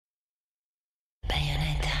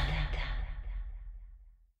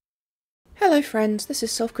Hello friends, this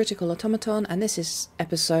is Self-Critical Automaton, and this is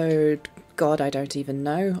episode, God I don't even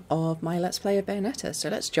know, of my Let's Play of Bayonetta, so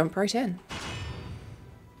let's jump right in.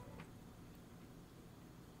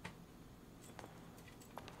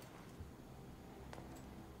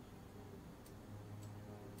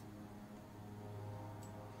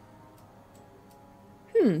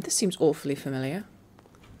 This seems awfully familiar.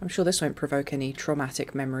 I'm sure this won't provoke any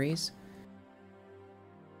traumatic memories.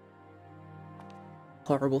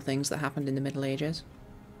 Horrible things that happened in the Middle Ages.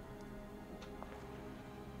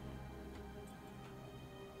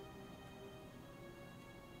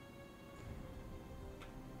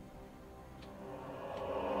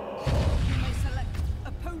 You may select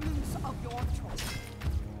opponents of your choice.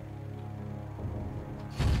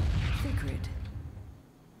 Sigrid.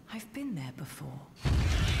 I've been there before.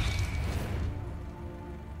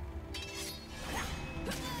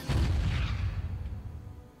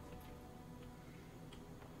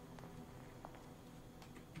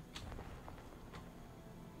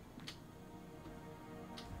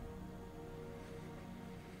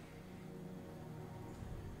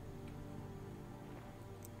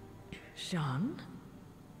 Jean?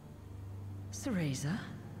 Cereza?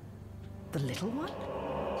 The little one?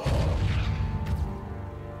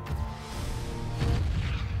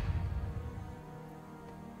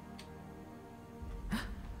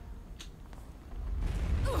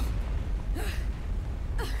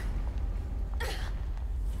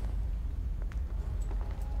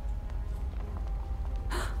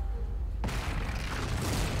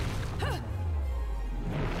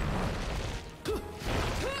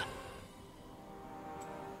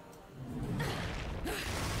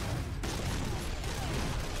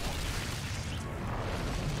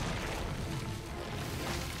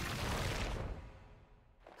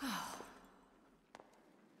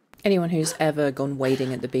 Anyone who's ever gone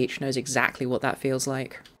wading at the beach knows exactly what that feels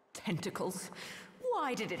like. Tentacles?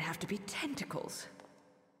 Why did it have to be tentacles?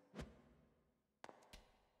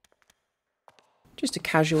 Just a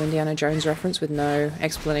casual Indiana Jones reference with no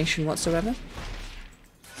explanation whatsoever.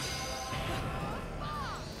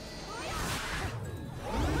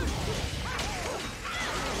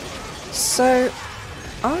 So,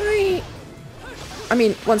 I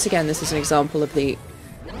mean, once again, this is an example of the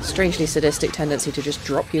strangely sadistic tendency to just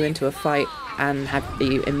drop you into a fight and have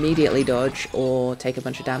you immediately dodge or take a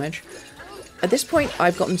bunch of damage. At this point,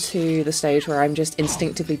 I've gotten to the stage where I'm just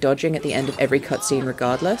instinctively dodging at the end of every cutscene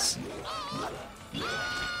regardless.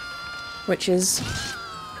 Which is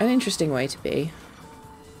an interesting way to be.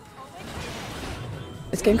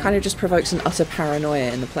 This game kind of just provokes an utter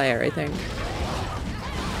paranoia in the player, I think.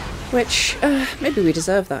 Which, maybe we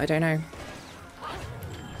deserve that, I don't know.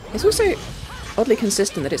 It's also oddly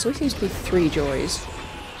consistent that it always seems to be 3 joys.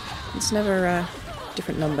 It's never a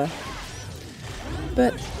different number.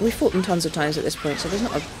 But we've fought them tons of times at this point, so there's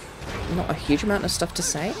not a huge amount of stuff to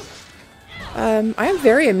say. I am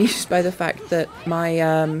very amused by the fact that my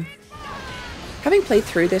having played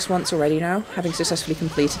through this once already now, having successfully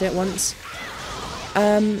completed it once,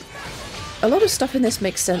 a lot of stuff in this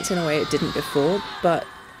makes sense in a way it didn't before, but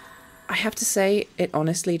I have to say it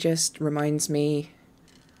honestly just reminds me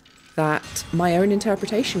that my own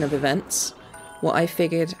interpretation of events, what I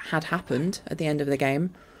figured had happened at the end of the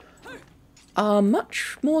game, are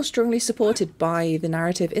much more strongly supported by the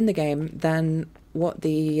narrative in the game than what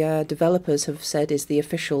the developers have said is the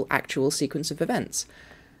official actual sequence of events.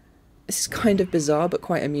 This is kind of bizarre but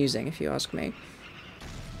quite amusing if you ask me.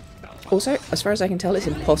 Also, as far as I can tell, it's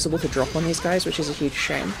impossible to drop on these guys, which is a huge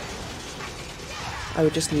shame. I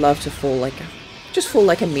would just love to fall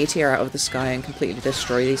like a meteor out of the sky and completely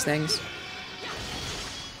destroy these things.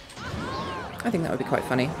 I think that would be quite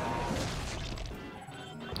funny.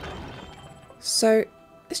 So,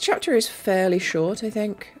 this chapter is fairly short, I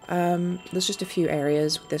think. There's just a few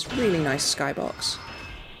areas with this really nice skybox.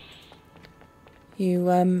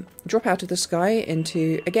 You drop out of the sky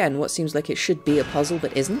into, again, what seems like it should be a puzzle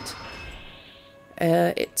but isn't.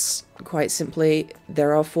 It's quite simply,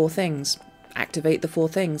 there are 4 things. Activate the 4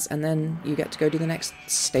 things, and then you get to go do the next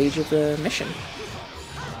stage of the mission.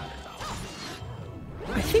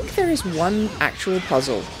 I think there is one actual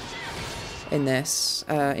puzzle in this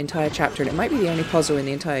entire chapter, and it might be the only puzzle in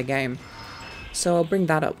the entire game. So I'll bring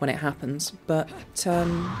that up when it happens. But,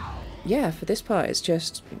 yeah, for this part, it's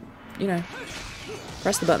just, you know,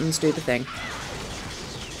 press the buttons, do the thing.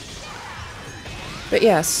 But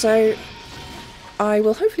yeah, so I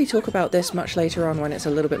will hopefully talk about this much later on when it's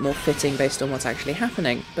a little bit more fitting based on what's actually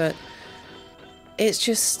happening, but it's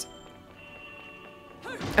just...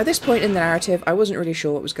 At this point in the narrative, I wasn't really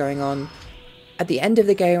sure what was going on. at the end of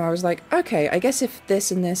the game I was like, okay, I guess if this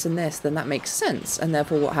and this and this, then that makes sense, and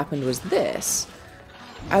therefore what happened was this.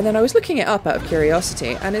 And then I was looking it up out of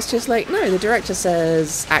curiosity, and it's just like, no, the director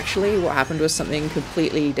says actually what happened was something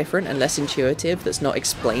completely different and less intuitive that's not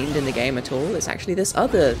explained in the game at all. It's actually this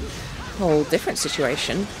other whole different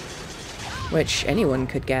situation, which anyone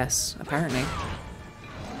could guess, apparently.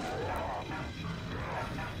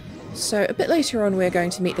 So a bit later on we're going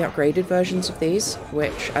to meet the upgraded versions of these,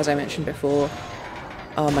 which, as I mentioned before,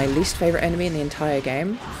 are my least favourite enemy in the entire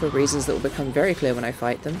game, for reasons that will become very clear when I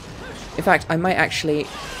fight them. In fact, I might actually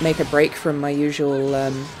make a break from my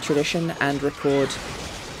usual tradition and record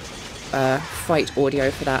fight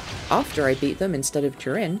audio for that after I beat them instead of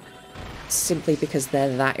during, simply because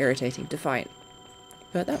they're that irritating to fight.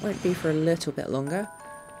 But that won't be for a little bit longer.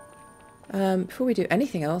 Before we do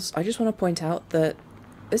anything else, I just want to point out that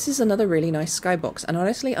this is another really nice skybox, and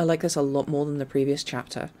honestly I like this a lot more than the previous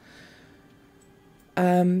chapter.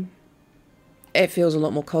 It feels a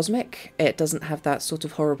lot more cosmic. It doesn't have that sort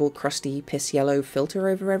of horrible crusty piss yellow filter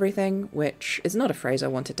over everything, which is not a phrase I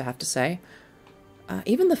wanted to have to say.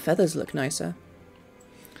 Even the feathers look nicer.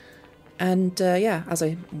 And yeah, as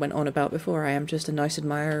I went on about before, I am just a nice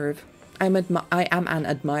admirer of... I am an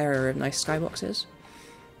admirer of nice skyboxes.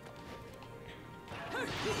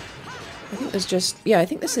 I think there's just... yeah, I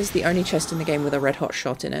think this is the only chest in the game with a red hot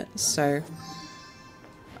shot in it, so...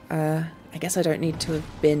 I guess I don't need to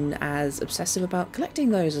have been as obsessive about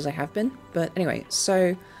collecting those as I have been. But anyway,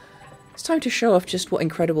 so it's time to show off just what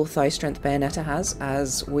incredible thigh strength Bayonetta has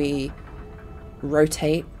as we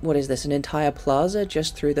rotate, what is this, an entire plaza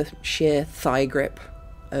just through the sheer thigh grip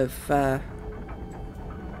of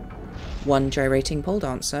one gyrating pole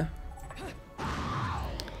dancer.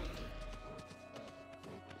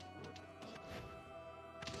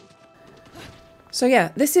 So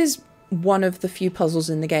yeah, this is one of the few puzzles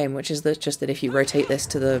in the game, which is just that if you rotate this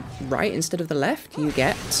to the right instead of the left, you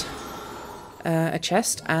get a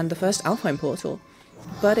chest and the first Alpine portal.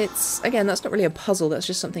 But it's, again, that's not really a puzzle, that's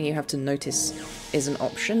just something you have to notice is an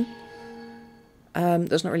option.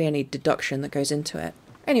 There's not really any deduction that goes into it.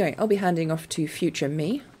 Anyway, I'll be handing off to future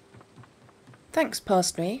me. Thanks,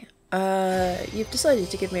 past me. You've decided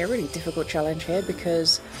to give me a really difficult challenge here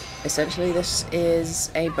because essentially this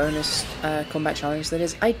is a bonus combat challenge that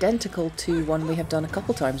is identical to one we have done a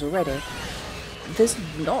couple times already. There's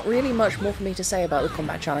not really much more for me to say about the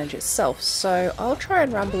combat challenge itself, so I'll try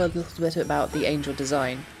and ramble a little bit about the angel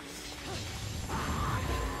design.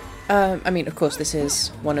 I mean, of course, this is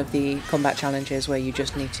one of the combat challenges where you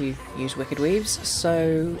just need to use Wicked Weaves,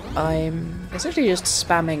 so I'm essentially just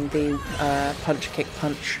spamming the punch, kick,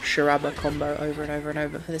 punch, Sharaba combo over and over and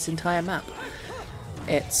over for this entire map.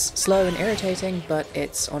 It's slow and irritating, but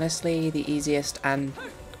it's honestly the easiest and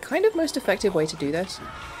kind of most effective way to do this.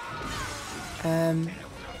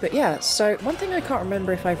 But yeah, so one thing I can't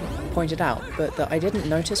remember if I've pointed out, but that I didn't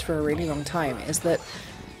notice for a really long time, is that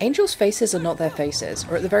angels' faces are not their faces,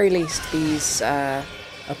 or at the very least these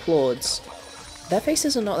applauds. Their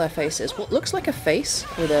faces are not their faces. What looks like a face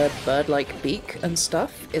with a bird-like beak and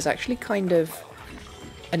stuff is actually kind of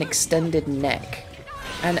an extended neck.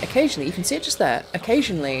 And occasionally, you can see it just there,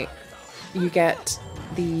 occasionally you get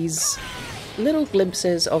these little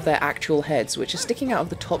glimpses of their actual heads, which are sticking out of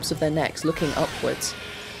the tops of their necks, looking upwards.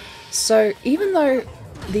 So even though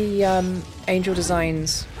the angel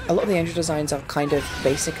designs, a lot of the angel designs are kind of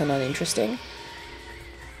basic and uninteresting,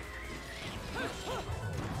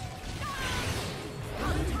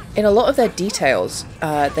 in a lot of their details,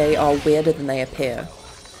 they are weirder than they appear.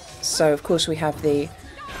 So of course we have the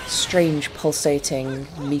strange pulsating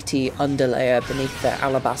meaty underlayer beneath their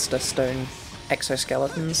alabaster stone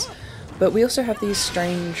exoskeletons, but we also have these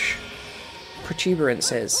strange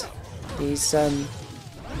protuberances, these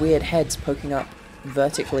weird heads poking up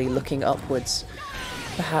vertically, looking upwards,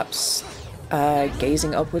 perhaps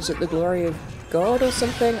gazing upwards at the glory of God or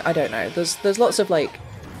something. I don't know. There's lots of like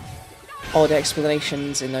odd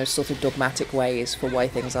explanations in those sort of dogmatic ways for why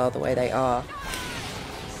things are the way they are.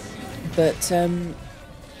 But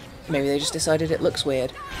maybe they just decided it looks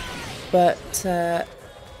weird. But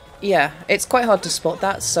yeah, it's quite hard to spot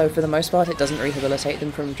that, so for the most part it doesn't rehabilitate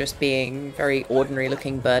them from just being very ordinary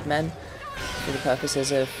looking birdmen for the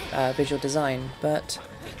purposes of visual design. But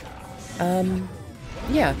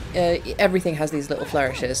yeah, everything has these little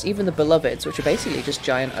flourishes. Even the beloveds, which are basically just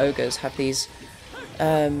giant ogres, have these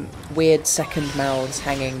weird second mouths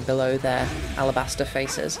hanging below their alabaster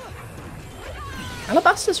faces.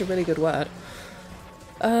 Alabaster's a really good word.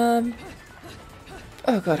 Oh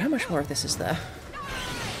god, how much more of this is there?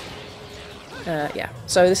 Yeah,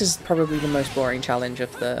 so this is probably the most boring challenge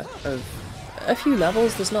of a few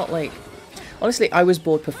levels. There's not like... Honestly, I was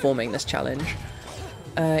bored performing this challenge.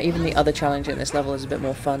 Even the other challenge in this level is a bit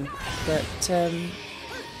more fun. But,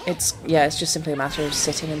 it's just simply a matter of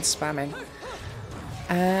sitting and spamming.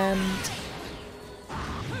 And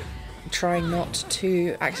trying not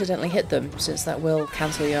to accidentally hit them, since that will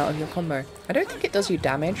cancel you out of your combo. I don't think it does you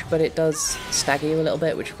damage, but it does stagger you a little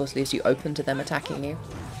bit, which of course leaves you open to them attacking you.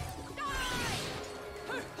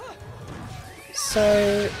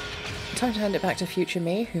 So, time to hand it back to future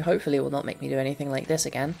me, who hopefully will not make me do anything like this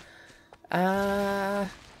again.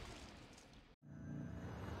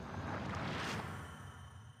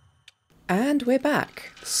 And we're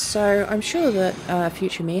back. So I'm sure that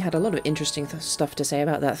future me had a lot of interesting stuff to say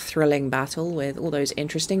about that thrilling battle with all those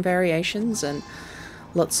interesting variations and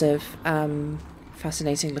lots of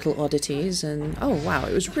fascinating little oddities. And oh wow,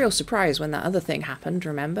 it was a real surprise when that other thing happened,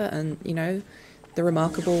 remember? And you know,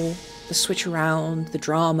 the switch around, the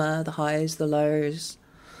drama, the highs, the lows.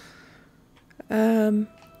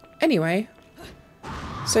 Anyway,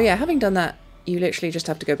 so yeah, having done that, you literally just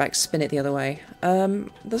have to go back, spin it the other way.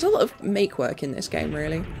 There's a lot of make work in this game,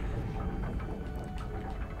 really.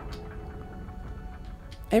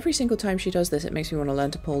 Every single time she does this, it makes me want to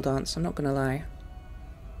learn to pole dance, I'm not gonna lie.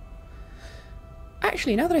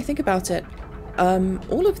 Actually, now that I think about it,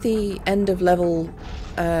 all of the end of level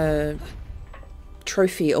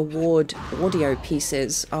trophy award audio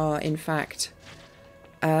pieces are in fact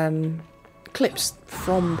clips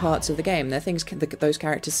from parts of the game. They're things those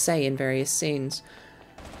characters say in various scenes.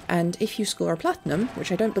 And if you score a platinum,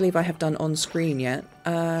 which I don't believe I have done on screen yet,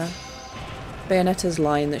 Bayonetta's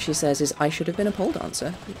line that she says is, "I should have been a pole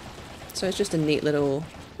dancer." So it's just a neat little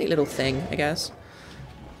thing, I guess.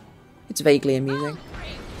 It's vaguely amusing.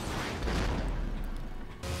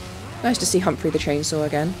 Nice to see Humphrey the Chainsaw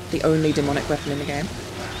again, the only demonic weapon in the game.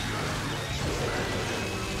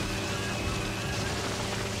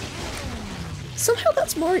 Somehow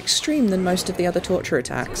that's more extreme than most of the other torture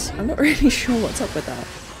attacks. I'm not really sure what's up with that.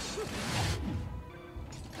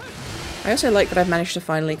 I also like that I've managed to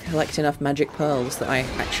finally collect enough magic pearls that I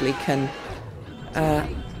actually can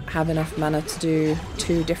have enough mana to do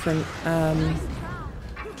 2 different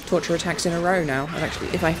torture attacks in a row now.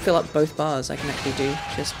 If I fill up both bars, I can actually do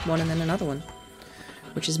just one and then another one,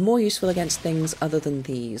 which is more useful against things other than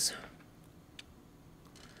these.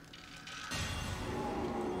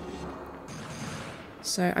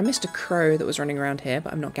 So I missed a crow that was running around here,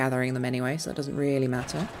 but I'm not gathering them anyway, so that doesn't really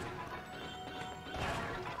matter.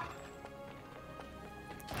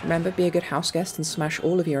 Remember, be a good house guest and smash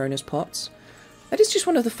all of your owner's pots. That is just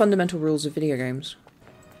one of the fundamental rules of video games.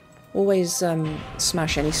 Always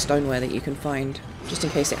smash any stoneware that you can find, just in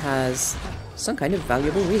case it has some kind of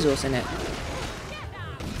valuable resource in it.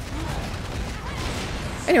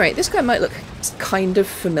 Anyway, this guy might look kind of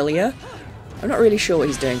familiar. I'm not really sure what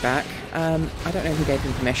he's doing back. I don't know who gave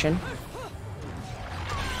him permission.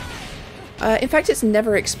 In fact, it's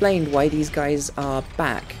never explained why these guys are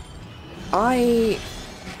back.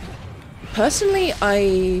 Personally,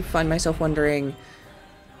 I find myself wondering...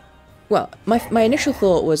 Well, my initial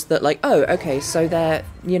thought was that, like, oh, okay, so they're,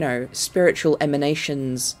 you know, spiritual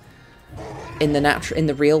emanations in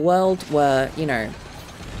the real world were, you know,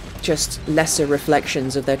 just lesser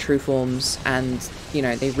reflections of their true forms, and, you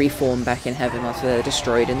know, they reform back in heaven after they're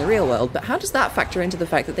destroyed in the real world. But how does that factor into the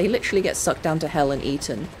fact that they literally get sucked down to hell and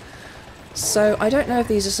eaten? So I don't know if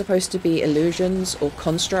these are supposed to be illusions or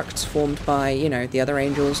constructs formed by, you know, the other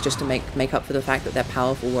angels just to make up for the fact that their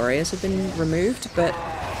powerful warriors have been removed, but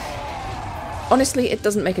honestly, it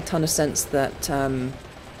doesn't make a ton of sense that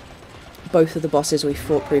both of the bosses we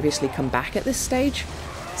fought previously come back at this stage,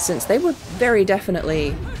 since they were very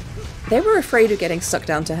definitely... They were afraid of getting sucked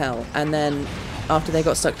down to hell, and then after they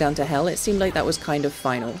got sucked down to hell, it seemed like that was kind of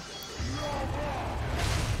final.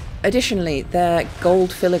 Additionally, their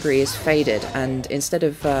gold filigree is faded, and instead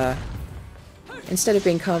of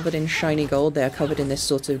being covered in shiny gold, they are covered in this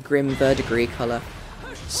sort of grim verdigris colour.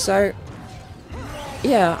 So,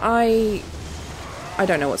 yeah, I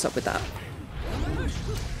don't know what's up with that.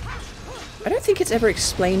 I don't think it's ever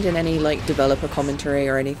explained in any, like, developer commentary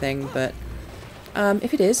or anything, but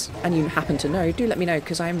if it is, and you happen to know, do let me know,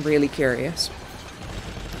 because I'm really curious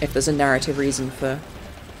if there's a narrative reason for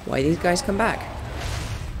why these guys come back.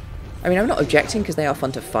 I mean, I'm not objecting, because they are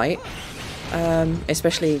fun to fight,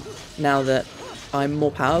 especially now that I'm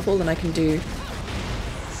more powerful than I can do,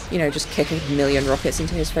 you know, just kick a million rockets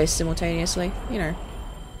into his face simultaneously, you know,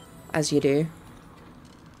 as you do.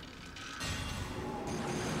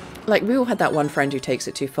 Like, we all had that one friend who takes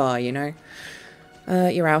it too far, you know?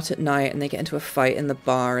 You're out at night and they get into a fight in the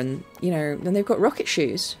bar and, you know, then they've got rocket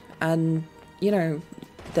shoes. And, you know,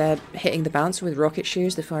 They're hitting the bouncer with rocket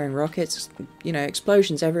shoes, they're firing rockets, you know,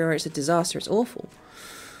 explosions everywhere, it's a disaster, it's awful.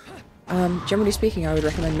 Generally speaking, I would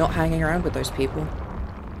recommend not hanging around with those people.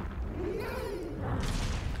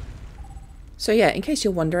 So yeah, in case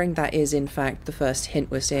you're wondering, that is in fact the first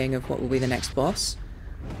hint we're seeing of what will be the next boss.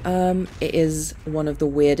 It is one of the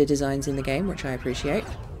weirder designs in the game, which I appreciate.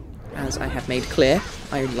 As I have made clear,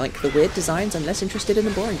 I like the weird designs, I'm less interested in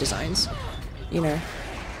the boring designs. You know,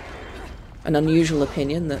 an unusual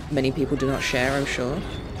opinion that many people do not share, I'm sure.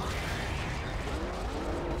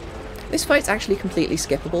 This fight's actually completely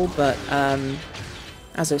skippable, but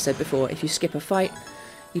as I've said before, if you skip a fight,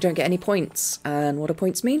 you don't get any points. And what do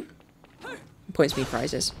points mean? Points mean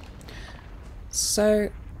prizes. So,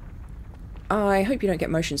 I hope you don't get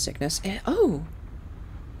motion sickness. Oh!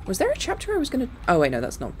 Was there a chapter I was gonna... Oh wait, no,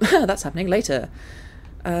 that's not. That's happening later.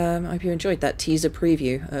 I hope you enjoyed that teaser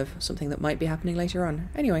preview of something that might be happening later on.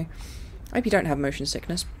 Anyway, I hope you don't have motion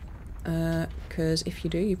sickness. Because if you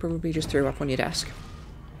do, you probably just threw up on your desk.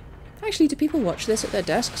 Actually, do people watch this at their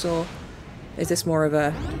desks, or is this more of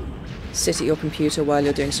a sit at your computer while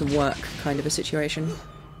you're doing some work kind of a situation?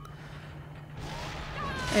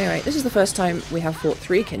 Anyway, this is the first time we have fought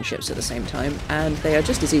 3 kinships at the same time, and they are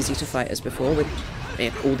just as easy to fight as before, with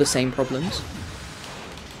all the same problems.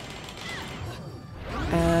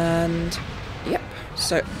 And... yep,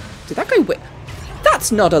 so... did that go...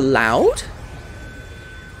 that's not allowed!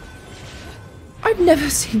 I've never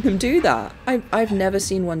seen them do that. I've never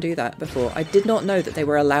seen one do that before. I did not know that they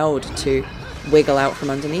were allowed to wiggle out from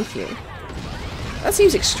underneath you. That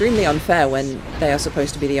seems extremely unfair when they are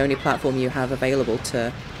supposed to be the only platform you have available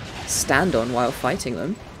to stand on while fighting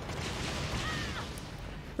them.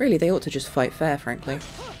 Really, they ought to just fight fair, frankly.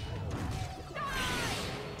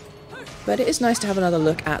 But it is nice to have another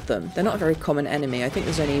look at them. They're not a very common enemy. I think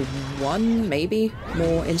there's only one, maybe,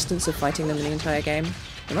 more instance of fighting them in the entire game.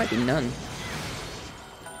 There might be none.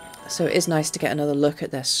 So it is nice to get another look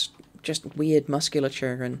at this just weird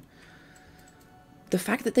musculature and the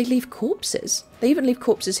fact that they leave corpses. They even leave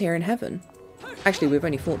corpses here in heaven. Actually, we've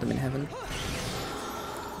only fought them in heaven.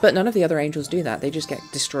 But none of the other angels do that. They just get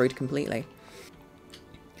destroyed completely.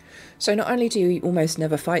 So not only do you almost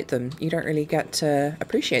never fight them, you don't really get to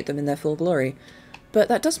appreciate them in their full glory. But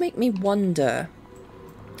that does make me wonder...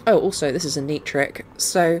 oh, also, this is a neat trick.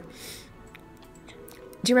 So...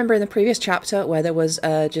 do you remember in the previous chapter where there was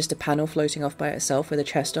just a panel floating off by itself with a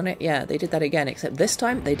chest on it? Yeah, they did that again, except this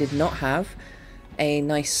time they did not have a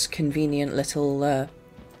nice, convenient little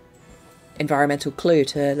environmental clue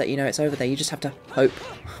to let you know it's over there. You just have to hope,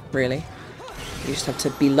 really. You just have to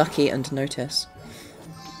be lucky and notice.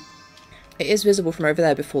 It is visible from over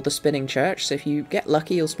there before the spinning church, so if you get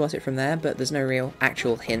lucky you'll spot it from there, but there's no real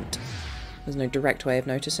actual hint. There's no direct way of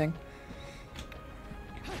noticing.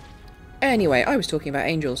 Anyway, I was talking about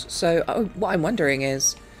angels, so what I'm wondering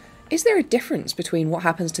is there a difference between what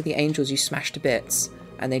happens to the angels you smash to bits,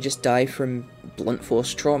 and they just die from blunt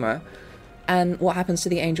force trauma, and what happens to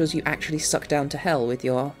the angels you actually suck down to hell with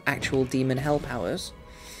your actual demon hell powers?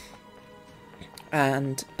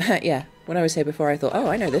 And, yeah, when I was here before I thought, oh,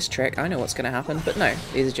 I know this trick, I know what's going to happen, but no,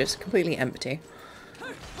 these are just completely empty.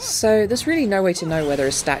 So there's really no way to know whether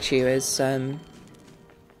a statue is going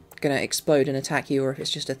to explode and attack you, or if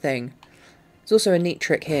it's just a thing. There's also a neat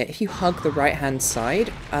trick here. If you hug the right-hand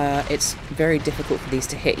side, it's very difficult for these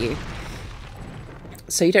to hit you.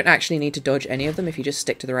 So you don't actually need to dodge any of them. If you just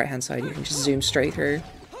stick to the right-hand side, you can just zoom straight through.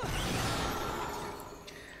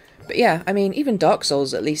 But yeah, I mean, even Dark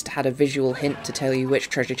Souls at least had a visual hint to tell you which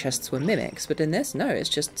treasure chests were mimics, but in this, no, it's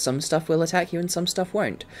just some stuff will attack you and some stuff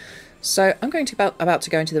won't. So I'm going to about to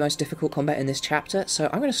go into the most difficult combat in this chapter, so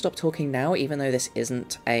I'm going to stop talking now, even though this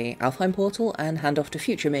isn't a Alfheim portal, and hand off to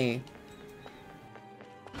future me.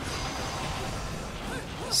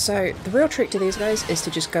 So, the real trick to these guys is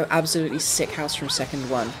to just go absolutely sick house from second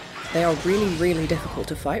one. They are really, really difficult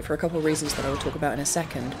to fight for a couple of reasons that I will talk about in a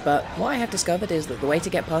second, but what I have discovered is that the way to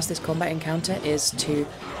get past this combat encounter is to,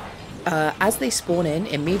 as they spawn in,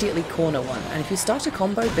 immediately corner one, and if you start a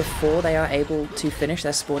combo before they are able to finish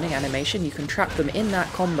their spawning animation, you can trap them in that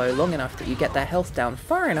combo long enough that you get their health down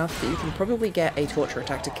far enough that you can probably get a torture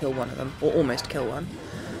attack to kill one of them, or almost kill one.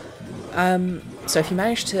 So if you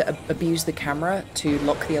manage to abuse the camera to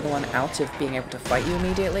lock the other one out of being able to fight you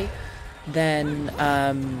immediately, then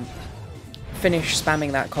finish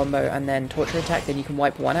spamming that combo and then torture attack, then you can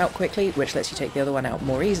wipe one out quickly, which lets you take the other one out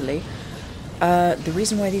more easily. The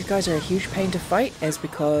reason why these guys are a huge pain to fight is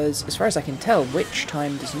because, as far as I can tell, Witch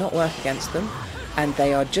Time does not work against them, and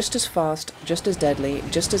they are just as fast, just as deadly,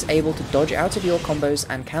 just as able to dodge out of your combos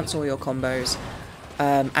and cancel your combos,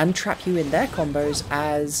 and trap you in their combos,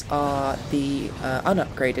 as are the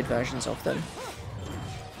unupgraded versions of them.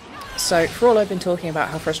 So, for all I've been talking about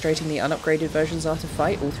how frustrating the unupgraded versions are to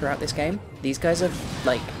fight all throughout this game, these guys are,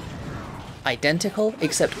 like, identical,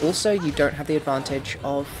 except also you don't have the advantage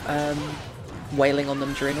of wailing on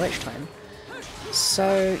them during witch time.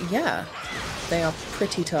 So, yeah, they are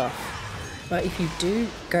pretty tough. But if you do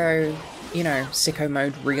go, you know, sicko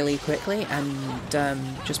mode really quickly and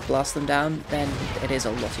just blast them down, then it is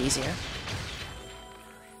a lot easier.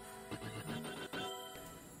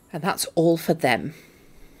 And that's all for them.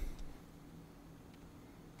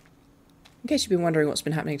 In case you've been wondering what's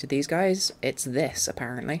been happening to these guys, it's this,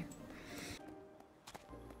 apparently.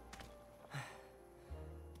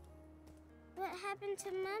 What happened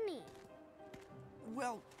to Mummy?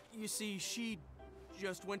 Well, you see, she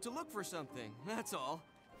just went to look for something, that's all.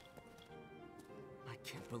 I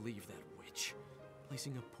can't believe that witch,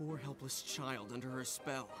 placing a poor helpless child under her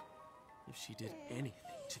spell. If she did anything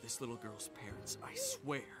to this little girl's parents, I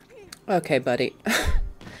swear. Okay, buddy.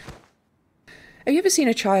 Have you ever seen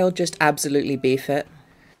a child just absolutely beef it?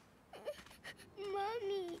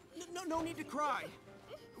 Mommy! No need to cry.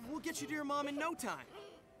 We'll get you to your mom in no time.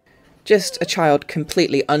 Just a child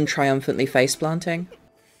completely untriumphantly face-planting?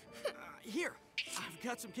 Here, I've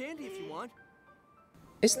got some candy if you want.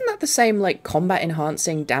 Isn't that the same, like,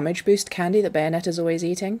 combat-enhancing damage boost candy that Bayonetta's always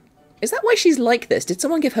eating? Is that why she's like this? Did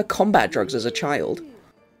someone give her combat drugs as a child?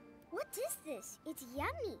 What is this? It's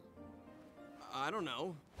yummy. I don't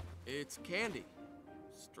know. It's candy.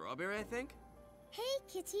 Strawberry, I think? Hey,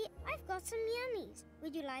 Kitty, I've got some yummies.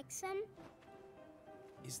 Would you like some?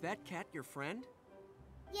 Is that cat your friend?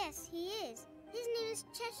 Yes, he is. His name is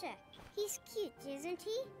Cheshire. He's cute, isn't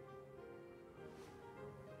he?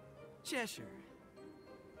 Cheshire.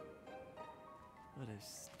 What a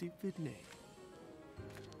stupid name.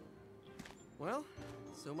 Well,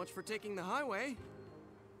 so much for taking the highway.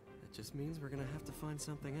 That just means we're gonna have to find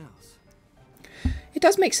something else. It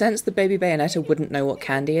does make sense that baby Bayonetta wouldn't know what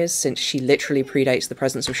candy is, since she literally predates the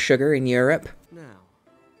presence of sugar in Europe. Now,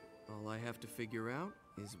 all I have to figure out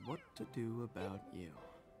is what to do about you.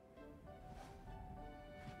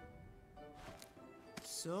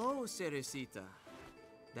 So, Cerecita,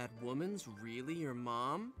 that woman's really your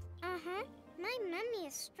mom? Uh-huh. My mummy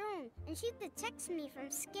is strong, and she protects me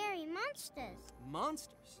from scary monsters.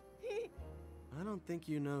 Monsters? I don't think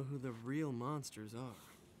you know who the real monsters are.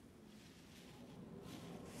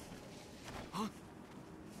 Huh?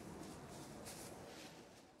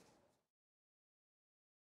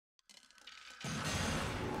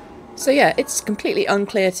 So yeah, it's completely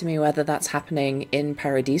unclear to me whether that's happening in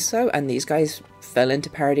Paradiso, and these guys fell into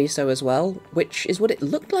Paradiso as well, which is what it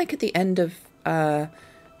looked like at the end of the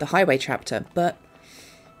highway chapter, but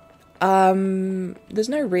there's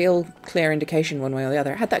no real clear indication one way or the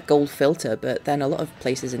other. It had that gold filter, but then a lot of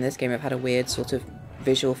places in this game have had a weird sort of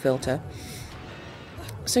visual filter.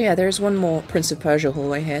 So yeah, there's one more Prince of Persia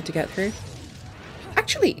hallway here to get through.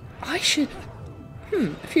 Actually, I should...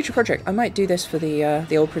 a future project. I might do this for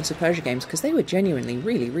the old Prince of Persia games, because they were genuinely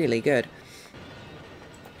really, really good.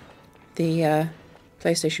 The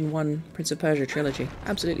PlayStation 1 Prince of Persia trilogy.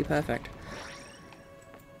 Absolutely perfect.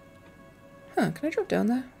 Huh, can I drop down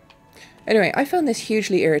there? Anyway, I found this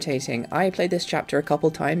hugely irritating. I played this chapter a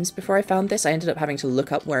couple times before I found this. I ended up having to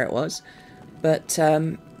look up where it was. But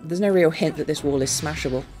there's no real hint that this wall is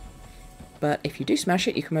smashable. But if you do smash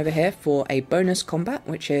it, you come over here for a bonus combat,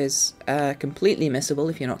 which is completely missable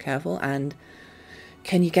if you're not careful. And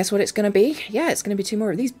can you guess what it's going to be? Yeah, it's going to be 2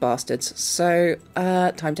 more of these bastards. So,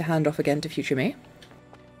 time to hand off again to future me.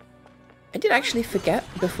 I did actually forget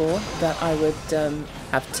before that I would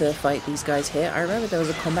have to fight these guys here. I remember there was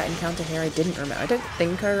a combat encounter here. I didn't remember. I don't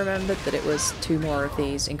think I remembered that it was 2 more of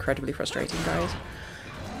these incredibly frustrating guys.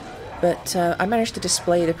 But I managed to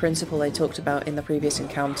display the principle I talked about in the previous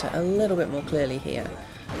encounter a little bit more clearly here.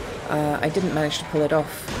 I didn't manage to pull it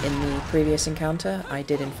off in the previous encounter. I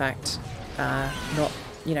did, in fact, not,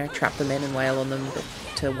 you know, trap them in and wail on them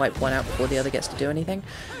to wipe one out before the other gets to do anything.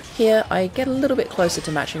 Here, I get a little bit closer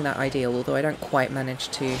to matching that ideal, although I don't quite manage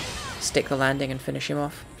to stick the landing and finish him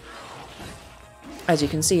off. As you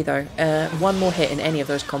can see, though, 1 more hit in any of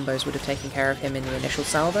those combos would have taken care of him in the initial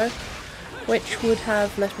salvo, which would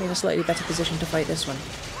have left me in a slightly better position to fight this one.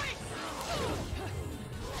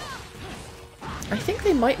 I think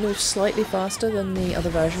they might move slightly faster than the other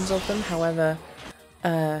versions of them, however,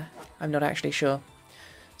 I'm not actually sure.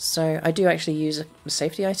 So I do actually use a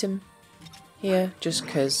safety item here, just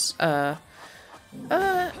because I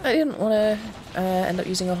didn't want to end up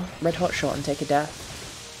using a red hot shot and take a death.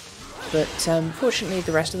 But fortunately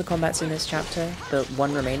the rest of the combats in this chapter, the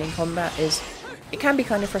 1 remaining combat, is It can be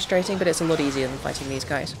kind of frustrating, but it's a lot easier than fighting these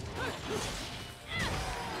guys.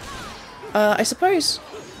 I suppose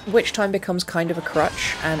witch time becomes kind of a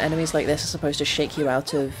crutch, and enemies like this are supposed to shake you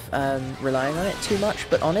out of relying on it too much,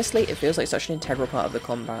 but honestly it feels like such an integral part of the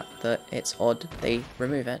combat that it's odd they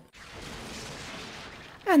remove it.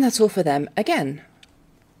 And that's all for them again.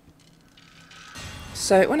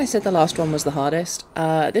 So when I said the last one was the hardest,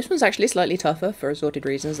 this one's actually slightly tougher for assorted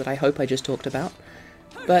reasons that I hope I just talked about.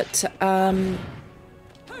 But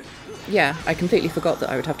yeah, I completely forgot that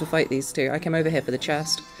I would have to fight these two. I came over here for the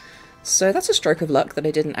chest. So that's a stroke of luck that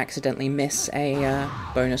I didn't accidentally miss a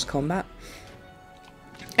bonus combat.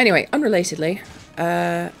 Anyway, unrelatedly,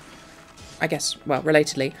 I guess, well,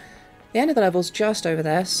 relatedly, the end of the level's just over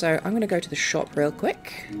there, so I'm going to go to the shop real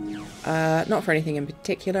quick. Not for anything in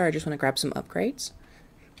particular, I just want to grab some upgrades.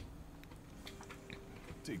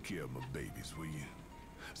 Take care of my babies, will you?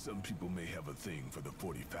 Some people may have a thing for the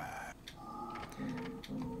 45.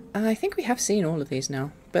 I think we have seen all of these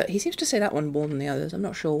now, but he seems to say that one more than the others. I'm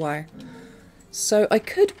not sure why. So I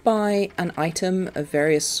could buy an item of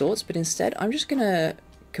various sorts, but instead I'm just going to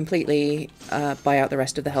completely buy out the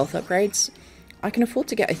rest of the health upgrades. I can afford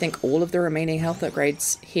to get, I think, all of the remaining health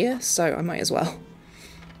upgrades here, so I might as well.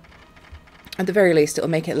 At the very least, it'll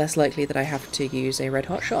make it less likely that I have to use a red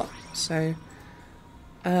hot shot. So,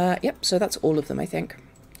 yep, so that's all of them, I think.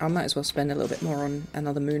 I might as well spend a little bit more on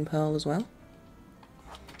another moon pearl as well.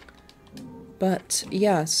 But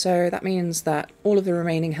yeah, so that means that all of the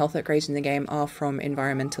remaining health upgrades in the game are from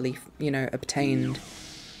environmentally, you know, obtained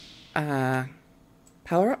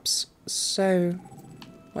power-ups. So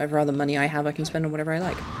whatever other money I have, I can spend on whatever I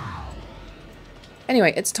like.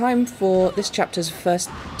 Anyway, it's time for this chapter's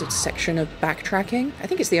first section of backtracking. I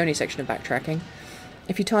think it's the only section of backtracking.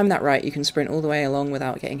 If you time that right, you can sprint all the way along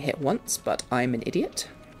without getting hit once, but I'm an idiot.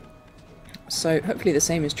 So hopefully the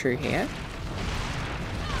same is true here.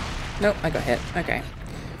 Nope, I got hit. Okay.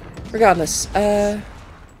 Regardless,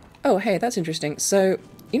 oh, hey, that's interesting. So,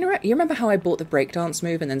 you remember how I bought the breakdance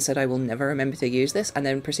move and then said I will never remember to use this, and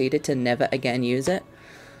then proceeded to never again use it?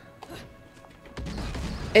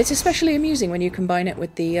 It's especially amusing when you combine it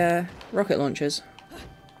with the rocket launchers.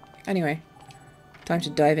 Anyway, time to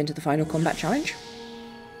dive into the final combat challenge.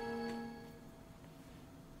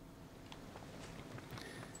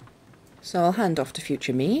 So I'll hand off to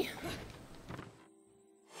future me.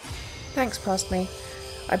 Thanks, past me.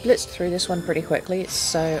 I blitzed through this one pretty quickly,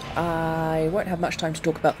 so I won't have much time to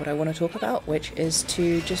talk about what I want to talk about, which is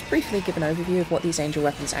to just briefly give an overview of what these angel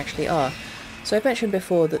weapons actually are. So I've mentioned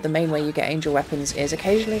before that the main way you get angel weapons is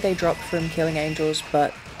occasionally they drop from killing angels,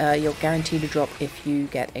 but you're guaranteed to drop if you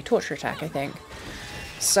get a torture attack, I think.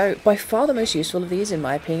 So by far the most useful of these, in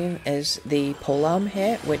my opinion, is the polearm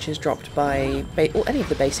here, which is dropped by any of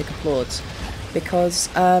the basic applauds, because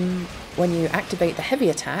when you activate the heavy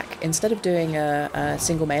attack, instead of doing a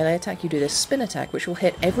single melee attack, you do this spin attack, which will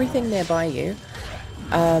hit everything nearby you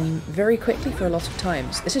very quickly for a lot of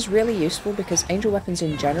times. This is really useful because angel weapons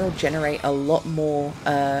in general generate a lot more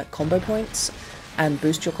combo points and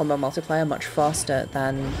boost your combo multiplier much faster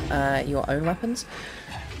than your own weapons.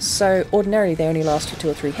 So ordinarily they only last for 2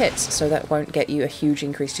 or 3 hits, so that won't get you a huge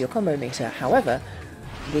increase to your combo meter. However,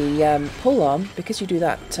 the polearm, because you do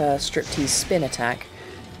that striptease spin attack,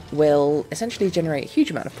 will essentially generate a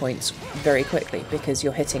huge amount of points very quickly because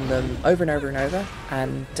you're hitting them over and over and over,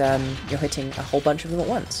 and you're hitting a whole bunch of them at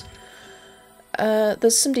once.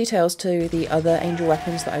 There's some details to the other angel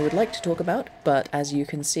weapons that I would like to talk about, but as you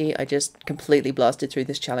can see, I just completely blasted through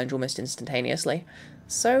this challenge almost instantaneously.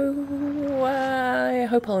 So I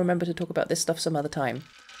hope I'll remember to talk about this stuff some other time.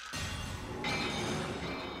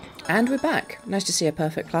 And we're back. Nice to see a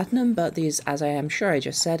perfect platinum, but these, as I am sure I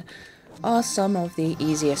just said, are some of the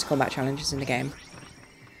easiest combat challenges in the game.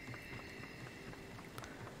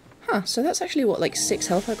 Huh, so that's actually what, like 6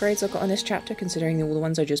 health upgrades I've got on this chapter, considering all the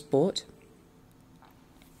ones I just bought.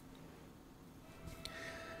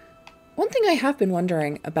 One thing I have been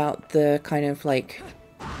wondering about the kind of like,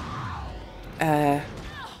 I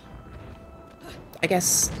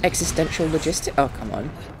guess, existential logistic. Oh, come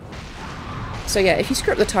on. So yeah, if you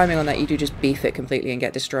screw up the timing on that, you do just beef it completely and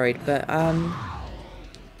get destroyed, but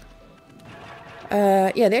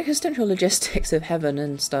yeah, the existential logistics of heaven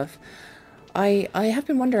and stuff. I have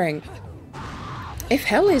been wondering if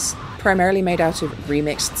hell is primarily made out of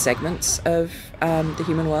remixed segments of the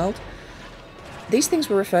human world. These things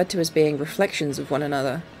were referred to as being reflections of one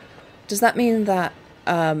another. Does that mean that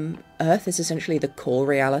Earth is essentially the core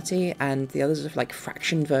reality and the others are like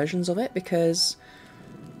fractioned versions of it? Because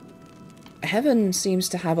heaven seems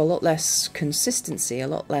to have a lot less consistency, a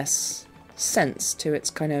lot less sense to its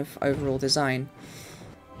kind of overall design.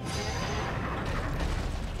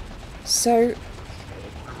 So,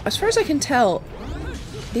 as far as I can tell,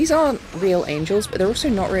 these aren't real angels, but they're also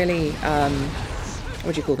not really,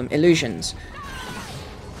 what do you call them, illusions.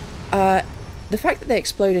 The fact that they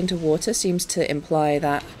explode into water seems to imply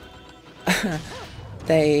that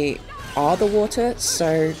they are the water,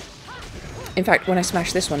 so in fact when I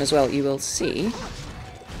smash this one as well, you will see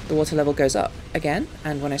the water level goes up again,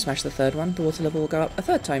 and when I smash the third one, the water level will go up a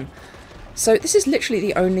third time. So this is literally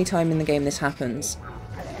the only time in the game this happens.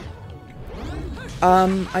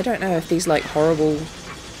 I don't know if these like horrible...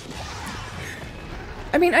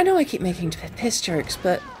 I mean, I know I keep making piss jokes,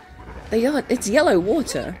 but it's yellow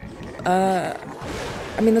water. I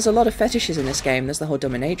mean, there's a lot of fetishes in this game. There's the whole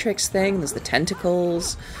dominatrix thing, there's the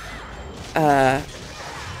tentacles,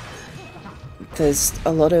 there's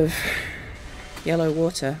a lot of yellow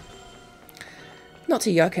water. Not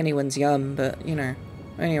to yuck anyone's yum, but, you know,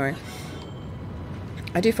 anyway.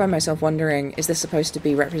 I do find myself wondering, is this supposed to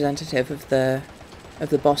be representative of the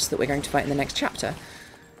boss that we're going to fight in the next chapter?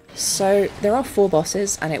 So, there are 4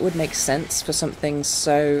 bosses, and it would make sense for something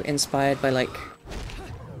so inspired by, like,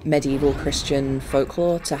 medieval Christian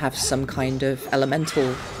folklore to have some kind of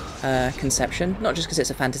elemental conception, not just because it's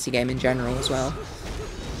a fantasy game in general as well.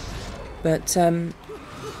 But, I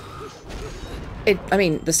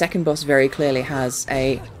mean, the second boss very clearly has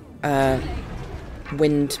a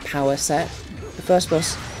wind power set. The first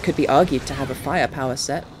boss could be argued to have a fire power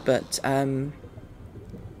set, but, and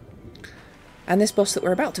this boss that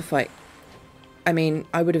we're about to fight, I mean,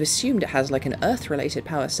 I would have assumed it has like an earth-related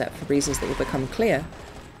power set for reasons that will become clear.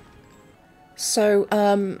 So,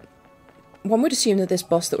 one would assume that this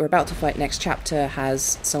boss that we're about to fight next chapter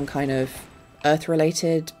has some kind of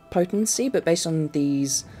earth-related potency, but based on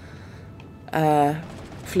these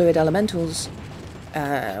fluid elementals,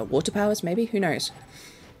 water powers maybe, who knows.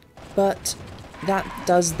 But that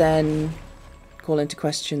does then call into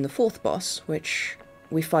question the 4th boss, which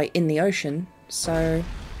we fight in the ocean, so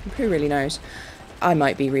who really knows? I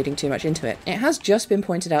might be reading too much into it. It has just been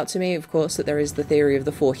pointed out to me, of course, that there is the theory of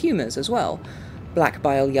the 4 humours as well. Black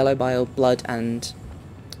bile, yellow bile, blood, and...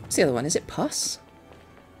 what's the other one? Is it pus?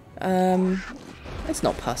 It's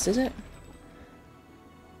not pus, is it?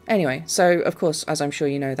 Anyway, so, of course, as I'm sure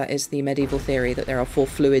you know, that is the medieval theory that there are 4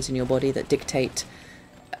 fluids in your body that dictate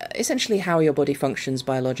essentially how your body functions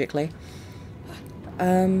biologically.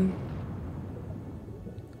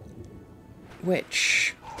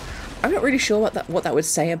 Which... I'm not really sure what that would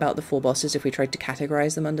say about the 4 bosses if we tried to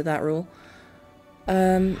categorize them under that rule.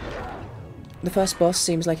 The first boss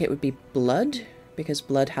seems like it would be blood, because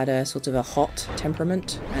blood had a sort of a hot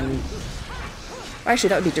temperament, and actually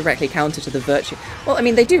that would be directly counter to the virtue. Well, I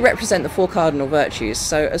mean, they do represent the 4 cardinal virtues,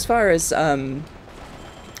 so as far as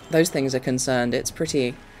those things are concerned, it's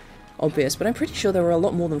pretty obvious, but I'm pretty sure there were a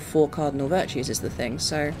lot more than 4 cardinal virtues is the thing,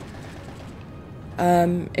 so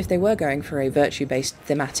if they were going for a virtue-based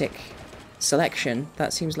thematic selection,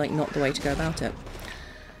 that seems like not the way to go about it.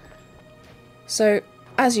 So,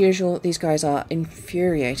 as usual, these guys are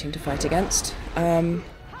infuriating to fight against.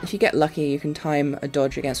 If you get lucky, you can time a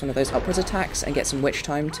dodge against one of those upwards attacks and get some witch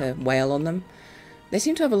time to wail on them. They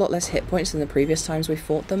seem to have a lot less hit points than the previous times we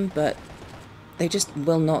fought them, but they just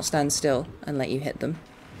will not stand still and let you hit them.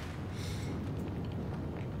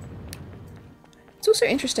 It's also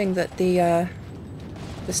interesting that the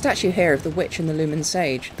statue here of the witch and the Lumen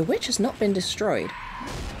Sage, the witch has not been destroyed.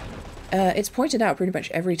 It's pointed out pretty much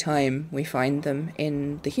every time we find them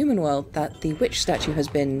in the human world that the witch statue has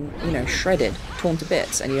been, you know, shredded, torn to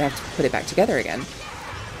bits, and you have to put it back together again.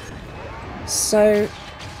 So,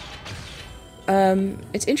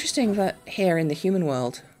 it's interesting that here in the human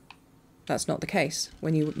world, that's not the case,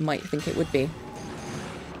 when you might think it would be.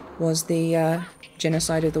 Was the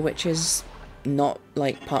genocide of the witches not,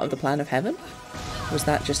 like, part of the plan of heaven? Was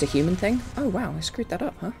that just a human thing? Oh wow, I screwed that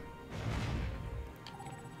up, huh?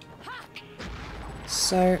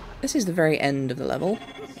 So, this is the very end of the level.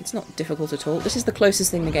 It's not difficult at all. This is the closest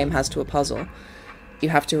thing the game has to a puzzle. You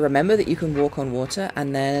have to remember that you can walk on water,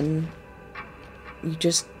 and then you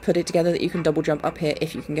just put it together that you can double jump up here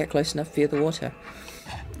if you can get close enough via the water.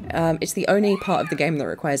 It's the only part of the game that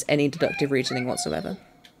requires any deductive reasoning whatsoever.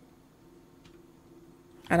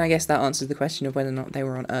 And I guess that answers the question of whether or not they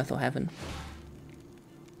were on Earth or Heaven.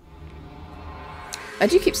 I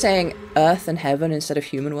do keep saying Earth and Heaven instead of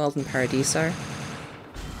Human World and Paradiso.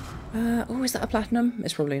 Oh, is that a platinum?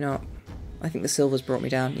 It's probably not. I think the silver's brought me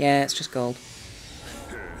down. Yeah, it's just gold.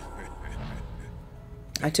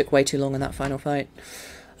 I took way too long in that final fight.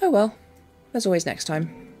 Oh well, there's always next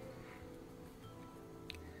time.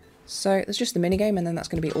 So, there's just the minigame, and then that's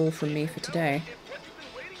going to be all from me for today.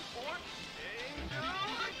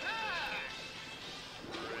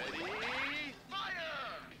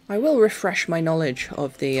 I will refresh my knowledge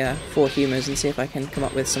of the 4 humours and see if I can come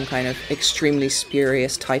up with some kind of extremely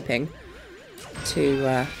spurious typing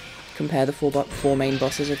to compare the 4 main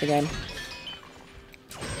bosses of the game.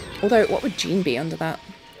 Although, what would Jean be under that?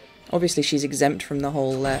 Obviously she's exempt from the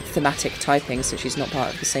whole thematic typing, so she's not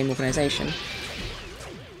part of the same organisation.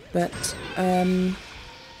 But,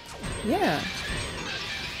 yeah.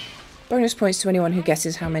 Bonus points to anyone who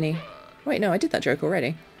guesses how many... Wait, no, I did that joke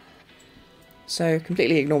already. So,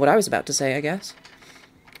 completely ignore what I was about to say, I guess.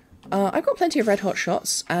 I've got plenty of red hot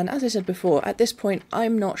shots, and as I said before, at this point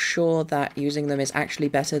I'm not sure that using them is actually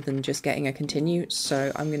better than just getting a continue,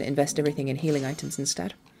 so I'm going to invest everything in healing items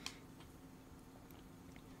instead.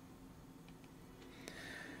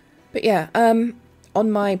 But yeah, on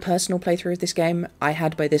my personal playthrough of this game, I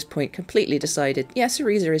had by this point completely decided, yeah,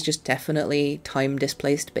 Cereza is just definitely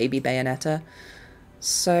time-displaced baby Bayonetta.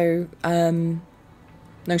 So,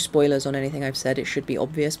 no spoilers on anything I've said, it should be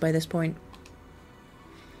obvious by this point.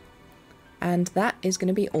 And that is going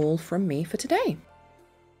to be all from me for today.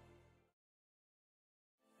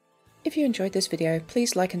 If you enjoyed this video,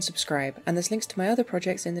 please like and subscribe, and there's links to my other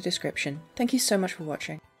projects in the description. Thank you so much for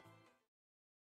watching.